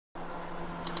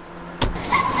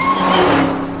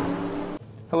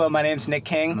Hello, my name's Nick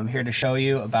King. I'm here to show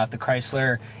you about the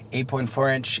Chrysler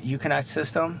 8.4-inch Uconnect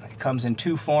system. It comes in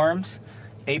two forms,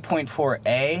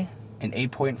 8.4A and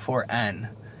 8.4N.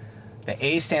 The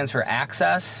A stands for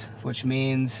access, which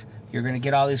means you're going to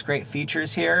get all these great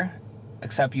features here,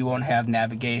 except you won't have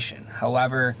navigation.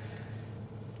 However,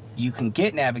 you can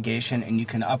get navigation and you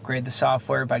can upgrade the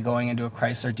software by going into a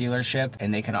Chrysler dealership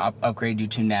and they can upgrade you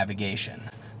to navigation.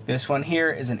 This one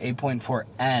here is an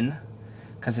 8.4N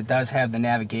because it does have the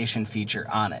navigation feature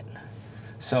on it.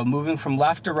 So moving from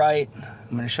left to right, I'm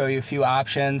going to show you a few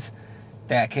options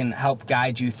that can help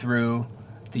guide you through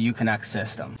the Uconnect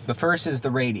system. The first is the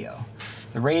radio.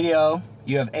 The radio,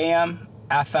 you have AM,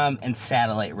 FM, and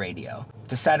satellite radio.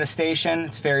 To set a station,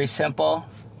 it's very simple.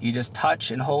 You just touch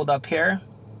and hold up here,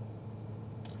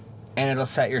 and it'll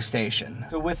set your station.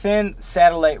 So within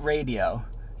satellite radio,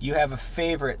 you have a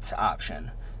favorites option.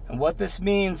 And what this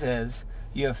means is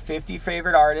you have 50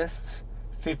 favorite artists,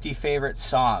 50 favorite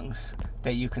songs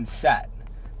that you can set.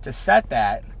 To set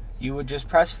that, you would just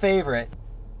press favorite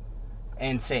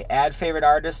and say add favorite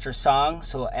artist or song,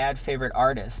 so we'll add favorite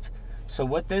artist. So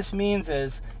what this means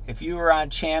is if you were on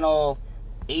channel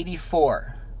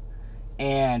 84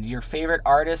 and your favorite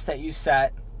artist that you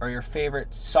set or your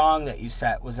favorite song that you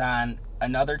set was on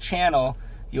another channel,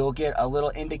 you'll get a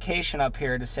little indication up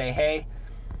here to say, hey,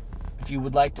 if you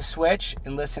would like to switch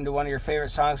and listen to one of your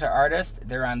favorite songs or artists,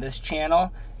 they're on this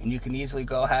channel, and you can easily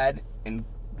go ahead and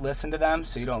listen to them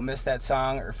so you don't miss that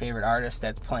song or favorite artist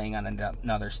that's playing on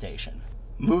another station.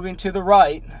 Moving to the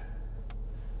right,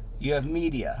 you have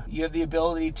media. You have the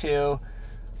ability to,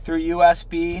 through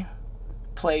USB,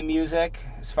 play music,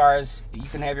 as far as you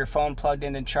can have your phone plugged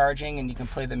in and charging, and you can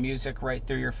play the music right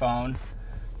through your phone.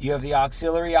 You have the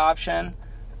auxiliary option.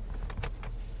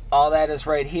 All that is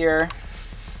right here.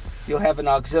 You'll have an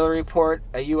auxiliary port,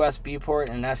 a USB port,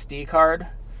 and an SD card.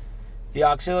 The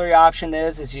auxiliary option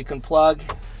is you can plug,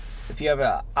 if you have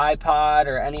an iPod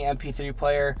or any MP3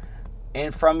 player,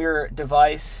 in from your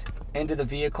device into the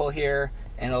vehicle here,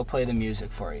 and it'll play the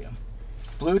music for you.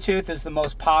 Bluetooth is the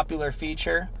most popular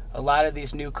feature. A lot of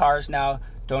these new cars now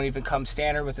don't even come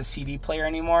standard with a CD player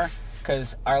anymore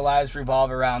because our lives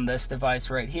revolve around this device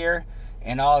right here,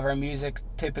 and all of our music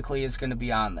typically is going to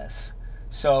be on this.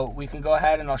 So we can go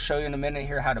ahead and I'll show you in a minute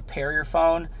here how to pair your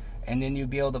phone, and then you'll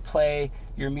be able to play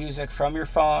your music from your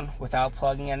phone without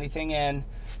plugging anything in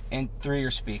and through your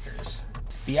speakers.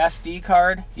 The SD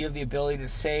card, you have the ability to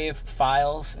save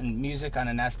files and music on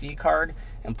an SD card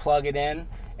and plug it in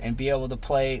and be able to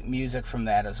play music from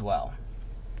that as well.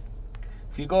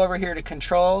 If you go over here to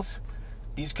controls,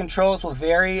 these controls will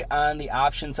vary on the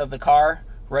options of the car.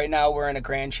 Right now we're in a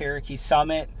Grand Cherokee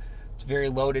Summit. It's a very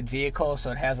loaded vehicle,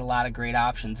 so it has a lot of great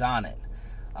options on it.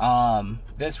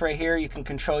 This right here, you can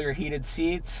control your heated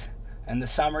seats. In the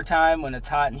summertime, when it's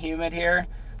hot and humid here,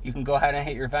 you can go ahead and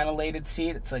hit your ventilated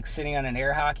seat. It's like sitting on an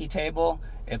air hockey table.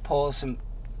 It blows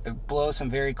some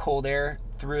very cold air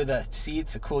through the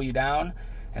seats to cool you down.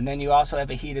 And then you also have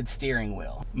a heated steering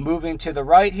wheel. Moving to the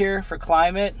right here for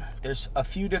climate, there's a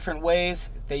few different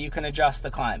ways that you can adjust the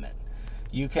climate.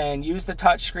 You can use the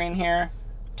touch screen here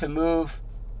to move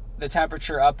the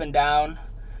temperature up and down.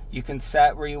 You can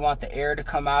set where you want the air to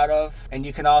come out of, and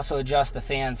you can also adjust the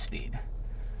fan speed.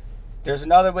 There's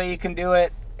another way you can do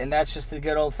it, and that's just the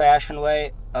good old-fashioned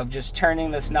way of just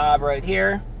turning this knob right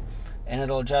here, and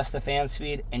it'll adjust the fan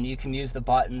speed, and you can use the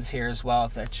buttons here as well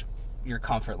if that's your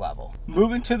comfort level.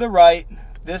 Moving to the right,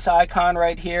 this icon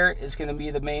right here is going to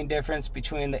be the main difference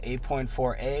between the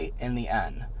 8.4A and the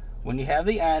N. When you have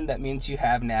the N, that means you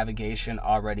have navigation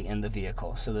already in the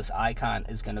vehicle, so this icon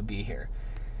is going to be here.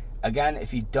 Again,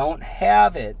 if you don't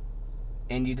have it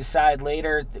and you decide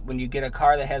later that when you get a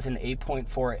car that has an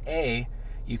 8.4A,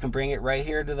 you can bring it right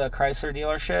here to the Chrysler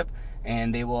dealership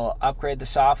and they will upgrade the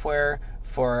software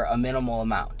for a minimal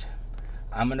amount.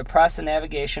 I'm going to press the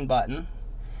navigation button,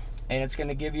 and it's going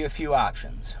to give you a few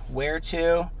options. Where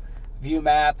to, view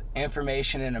map,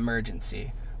 information, and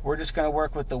emergency. We're just going to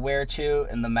work with the where to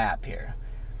and the map here.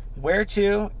 Where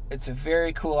to, it's a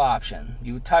very cool option.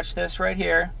 You touch this right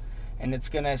here, and it's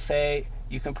going to say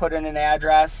you can put in an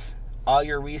address, all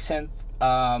your recent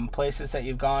places that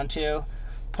you've gone to,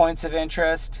 points of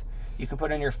interest. You can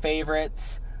put in your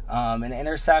favorites, an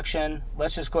intersection.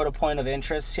 Let's just go to point of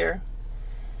interest here.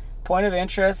 Point of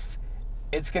interest,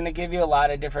 it's going to give you a lot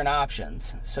of different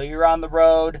options. So you're on the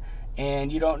road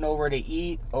and you don't know where to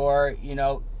eat, or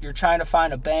you're trying to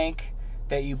find a bank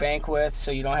that you bank with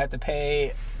so you don't have to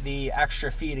pay the extra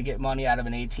fee to get money out of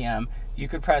an ATM. You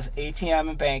could press ATM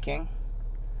and banking,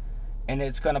 and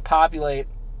it's going to populate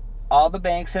all the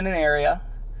banks in an area,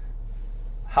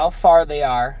 how far they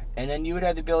are, and then you would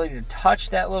have the ability to touch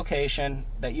that location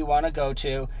that you want to go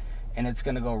to, and it's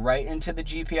going to go right into the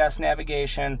GPS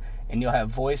navigation, and you'll have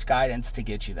voice guidance to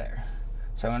get you there.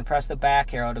 So I'm going to press the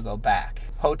back arrow to go back.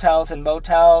 Hotels and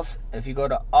motels, if you go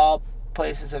to all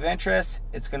places of interest,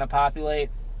 it's going to populate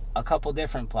a couple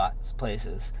different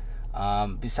places.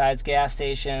 Besides gas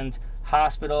stations,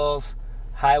 hospitals,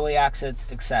 highway exits,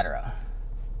 etc.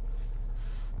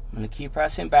 I'm going to keep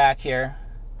pressing back here,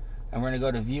 and we're going to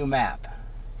go to view map.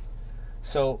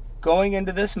 So going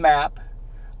into this map,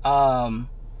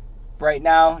 right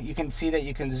now you can see that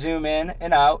you can zoom in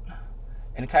and out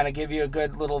and kind of give you a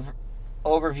good little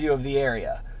overview of the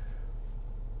area.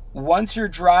 Once you're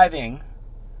driving,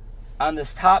 on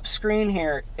this top screen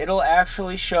here, it'll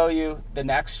actually show you the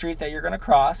next street that you're going to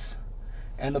cross.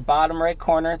 In the bottom right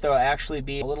corner, there'll actually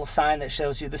be a little sign that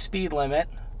shows you the speed limit.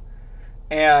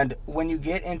 And when you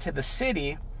get into the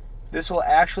city, this will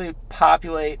actually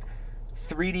populate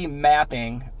 3D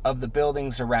mapping of the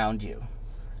buildings around you.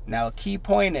 Now, a key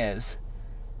point is,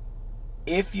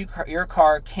 if your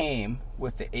car came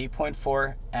with the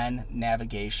 8.4N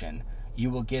navigation, you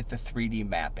will get the 3D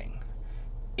mapping.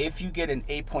 If you get an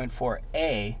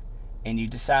 8.4A and you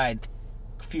decide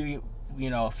a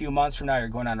few months from now you're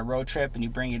going on a road trip and you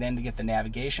bring it in to get the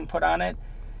navigation put on it,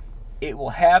 it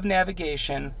will have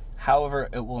navigation, however,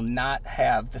 it will not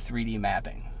have the 3D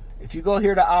mapping. If you go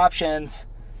here to options,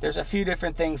 there's a few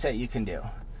different things that you can do.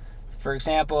 For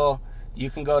example, you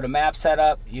can go to map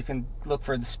setup, you can look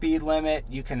for the speed limit,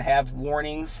 you can have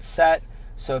warnings set.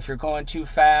 So if you're going too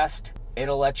fast,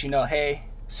 it'll let you know, hey,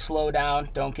 slow down,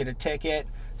 don't get a ticket,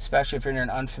 especially if you're in an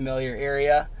unfamiliar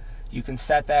area. You can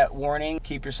set that warning,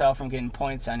 keep yourself from getting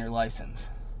points on your license.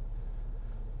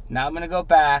 Now I'm going to go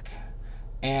back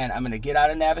and I'm going to get out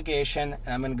of navigation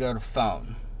and I'm going to go to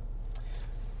phone.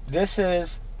 This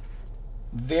is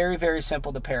very, very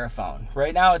simple to pair a phone.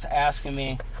 Right now it's asking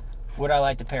me, would I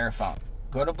like to pair a phone?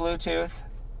 Go to Bluetooth.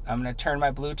 I'm going to turn my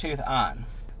Bluetooth on.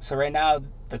 So right now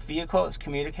the vehicle is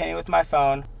communicating with my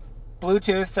phone.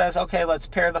 Bluetooth says, okay, let's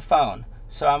pair the phone.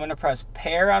 So I'm going to press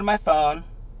pair on my phone.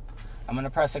 I'm going to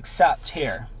press accept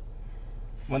here.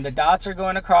 When the dots are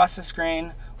going across the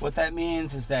screen, what that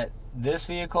means is that this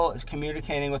vehicle is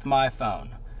communicating with my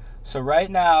phone. So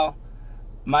right now,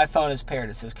 my phone is paired.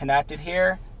 It says connected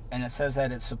here, and it says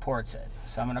that it supports it.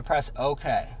 So I'm going to press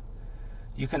OK.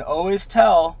 You can always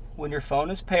tell when your phone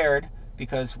is paired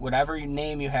because whatever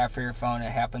name you have for your phone,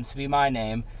 it happens to be my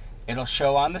name, it'll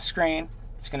show on the screen.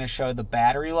 It's going to show the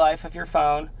battery life of your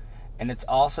phone, and it's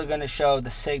also going to show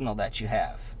the signal that you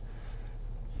have.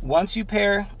 Once you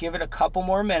pair, give it a couple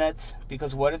more minutes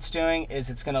because what it's doing is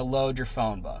it's going to load your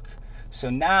phone book. So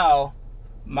now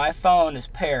my phone is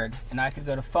paired, and I could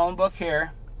go to phone book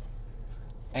here,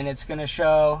 and it's going to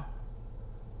show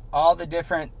all the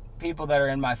different people that are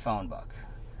in my phone book.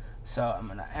 So I'm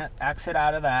going to exit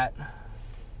out of that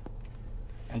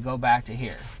and go back to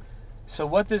here. So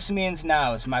what this means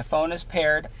now is my phone is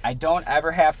paired. I don't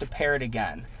ever have to pair it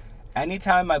again.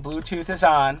 Anytime my Bluetooth is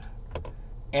on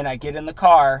and I get in the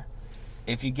car,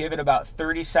 if you give it about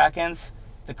 30 seconds,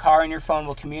 the car and your phone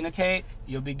will communicate.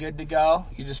 You'll be good to go.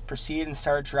 You just proceed and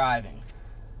start driving.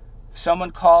 If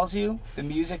someone calls you, the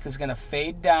music is going to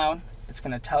fade down. It's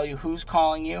going to tell you who's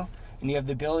calling you, and you have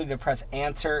the ability to press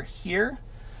answer here,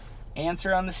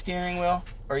 answer on the steering wheel,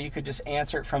 or you could just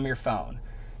answer it from your phone.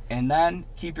 And then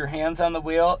keep your hands on the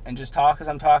wheel and just talk as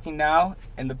I'm talking now,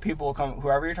 and the people will come,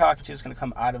 whoever you're talking to is going to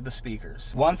come out of the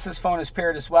speakers. Once this phone is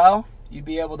paired as well, you'd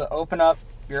be able to open up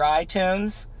your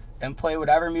iTunes and play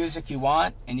whatever music you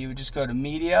want, and you would just go to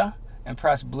media and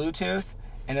press Bluetooth,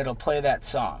 and it'll play that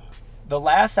song. The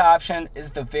last option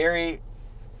is the very,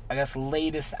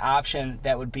 latest option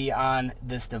that would be on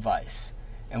this device.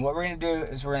 And what we're going to do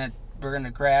is we're going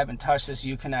to grab and touch this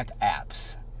Uconnect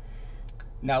apps.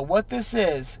 Now what this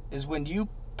is when you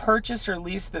purchase or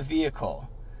lease the vehicle,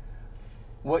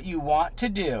 what you want to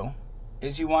do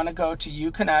is you want to go to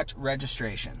Uconnect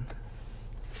registration.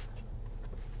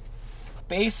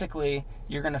 Basically,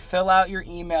 you're going to fill out your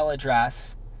email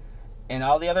address and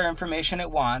all the other information it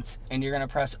wants, and you're going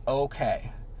to press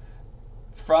OK.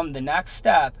 From the next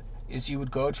step is you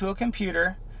would go to a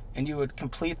computer and you would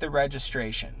complete the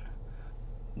registration.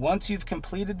 Once you've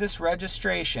completed this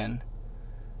registration,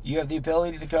 you have the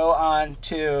ability to go on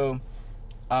to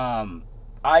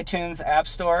iTunes App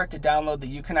Store to download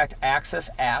the Uconnect Access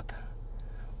app,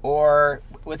 or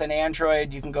with an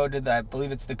Android, you can go to I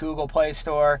believe it's the Google Play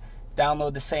Store,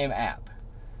 download the same app.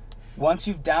 Once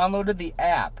you've downloaded the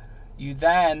app, you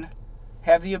then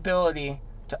have the ability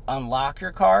to unlock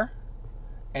your car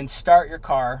and start your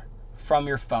car from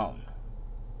your phone.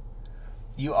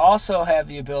 You also have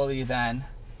the ability then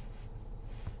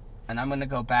and I'm going to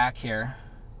go back here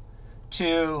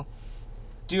to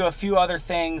do a few other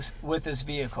things with this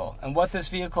vehicle. And what this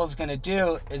vehicle is going to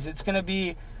do is it's going to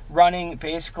be running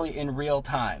basically in real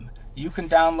time. You can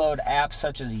download apps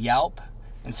such as Yelp,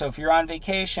 and so if you're on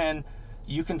vacation,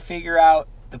 you can figure out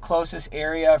the closest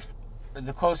area, or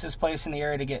the closest place in the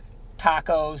area to get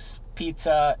tacos,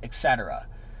 pizza, etc.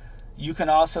 You can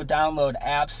also download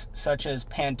apps such as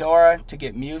Pandora to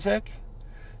get music.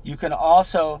 You can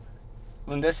also,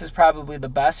 and this is probably the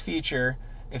best feature,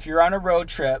 if you're on a road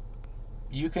trip,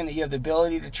 you have the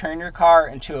ability to turn your car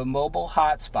into a mobile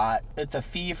hotspot. It's a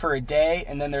fee for a day,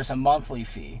 and then there's a monthly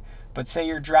fee. But say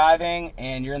you're driving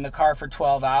and you're in the car for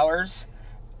 12 hours,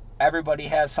 everybody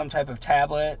has some type of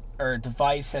tablet or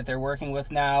device that they're working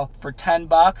with now. For 10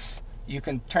 bucks, you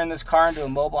can turn this car into a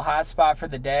mobile hotspot for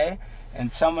the day,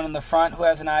 and someone in the front who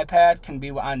has an iPad can be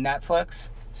on Netflix.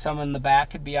 Someone in the back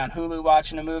could be on Hulu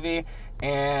watching a movie,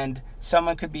 and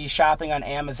someone could be shopping on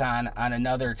Amazon on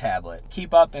another tablet.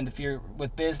 Keep up, and if you're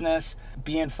with business,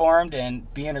 be informed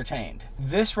and be entertained.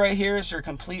 This right here is your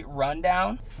complete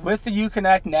rundown. With the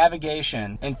Uconnect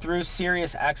navigation and through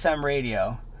Sirius XM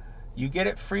radio, you get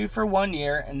it free for 1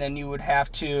 year, and then you would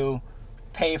have to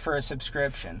pay for a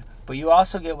subscription. But you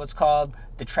also get what's called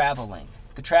the travel link.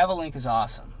 The travel link is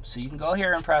awesome. So you can go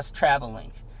here and press travel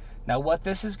link. Now what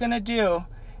this is going to do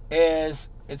is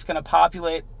it's going to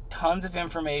populate tons of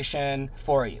information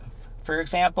for you. For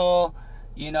example,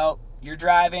 you're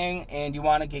driving and you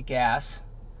want to get gas,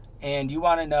 and you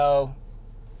want to know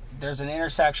there's an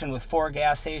intersection with 4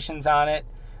 gas stations on it.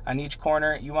 On each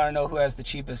corner, you want to know who has the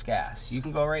cheapest gas. You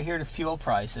can go right here to fuel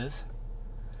prices,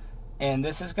 and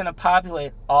this is going to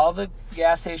populate all the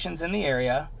gas stations in the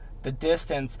area, the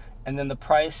distance, and then the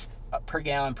price per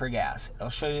gallon per gas. It'll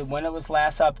show you when it was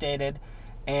last updated,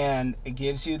 and it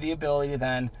gives you the ability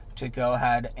then to go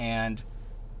ahead and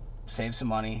save some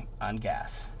money on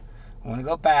gas. I'm going to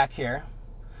go back here.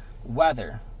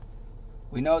 Weather.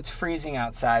 We know it's freezing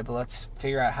outside, but let's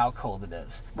figure out how cold it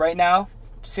is. Right now,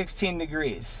 16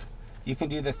 degrees. You can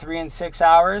do the 3 and 6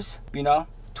 hours,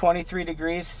 23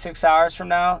 degrees 6 hours from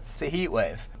now, it's a heat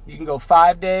wave. You can go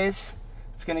 5 days.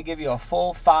 It's going to give you a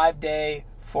full 5-day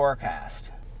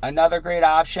forecast. Another great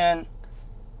option,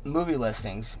 movie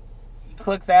listings. You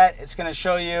click that, it's going to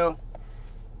show you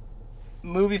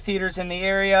movie theaters in the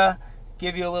area,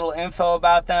 give you a little info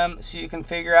about them so you can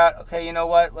figure out, okay, you know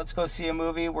what, let's go see a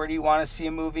movie. Where do you want to see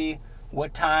a movie?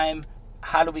 What time?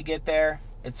 How do we get there?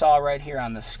 It's all right here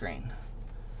on the screen.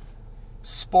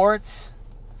 Sports.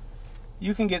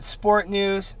 You can get sport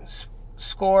news,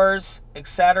 scores,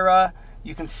 etc.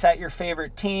 You can set your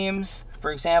favorite teams.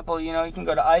 For example, you can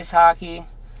go to ice hockey,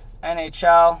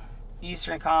 NHL,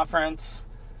 Eastern Conference.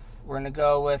 We're going to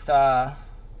go with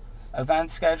event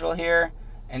schedule here,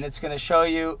 and it's going to show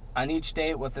you on each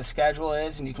date what the schedule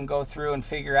is, and you can go through and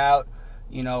figure out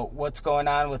what's going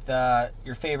on with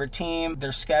your favorite team,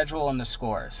 their schedule, and the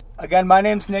scores. Again, my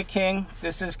name's Nick King.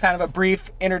 This is kind of a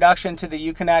brief introduction to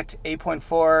the Uconnect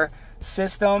 8.4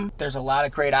 system. There's a lot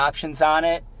of great options on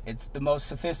it. It's the most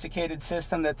sophisticated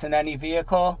system that's in any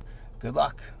vehicle. Good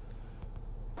luck.